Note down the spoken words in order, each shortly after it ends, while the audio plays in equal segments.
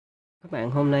Các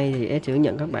bạn, hôm nay thì S sẽ hướng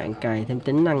dẫn các bạn cài thêm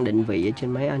tính năng định vị ở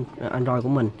trên máy Android của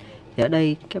mình. Thì ở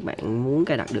đây các bạn muốn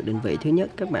cài đặt được định vị, thứ nhất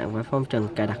các bạn vào phong trần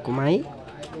cài đặt của máy.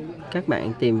 Các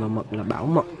bạn tìm vào mật là bảo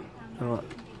mật.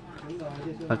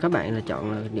 Và các bạn là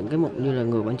chọn là những cái mục như là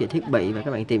người quản trị thiết bị, và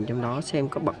các bạn tìm trong đó xem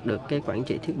có bật được cái quản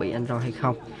trị thiết bị Android hay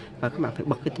không. Và các bạn phải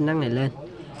bật cái tính năng này lên.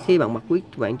 Khi bạn bật quyết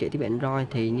quản trị thiết bị Android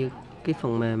thì như cái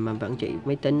phần mềm mà quản trị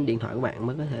máy tính, điện thoại của bạn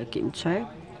mới có thể kiểm soát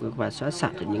và xóa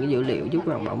sạch được những cái dữ liệu, giúp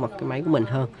các bạn bảo mật cái máy của mình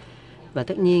hơn. Và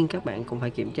tất nhiên các bạn cũng phải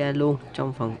kiểm tra luôn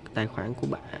trong phần tài khoản của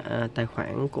bạn, tài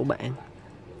khoản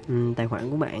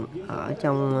của bạn ở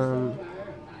trong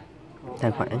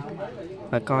tài khoản,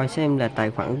 và coi xem là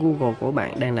tài khoản Google của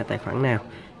bạn đang là tài khoản nào.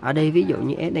 Ở đây ví dụ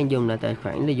như S đang dùng là tài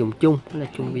khoản là dùng chung, là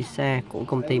chung Visa của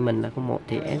công ty mình là 01,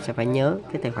 thì S sẽ phải nhớ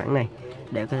cái tài khoản này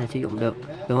để có thể sử dụng được,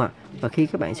 đúng không ạ? Và khi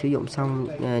các bạn sử dụng xong,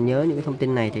 nhớ những cái thông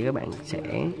tin này thì các bạn sẽ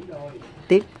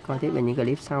coi tiếp về những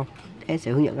clip sau. S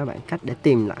sẽ hướng dẫn các bạn cách để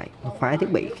tìm lại và khóa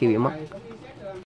thiết bị khi bị mất.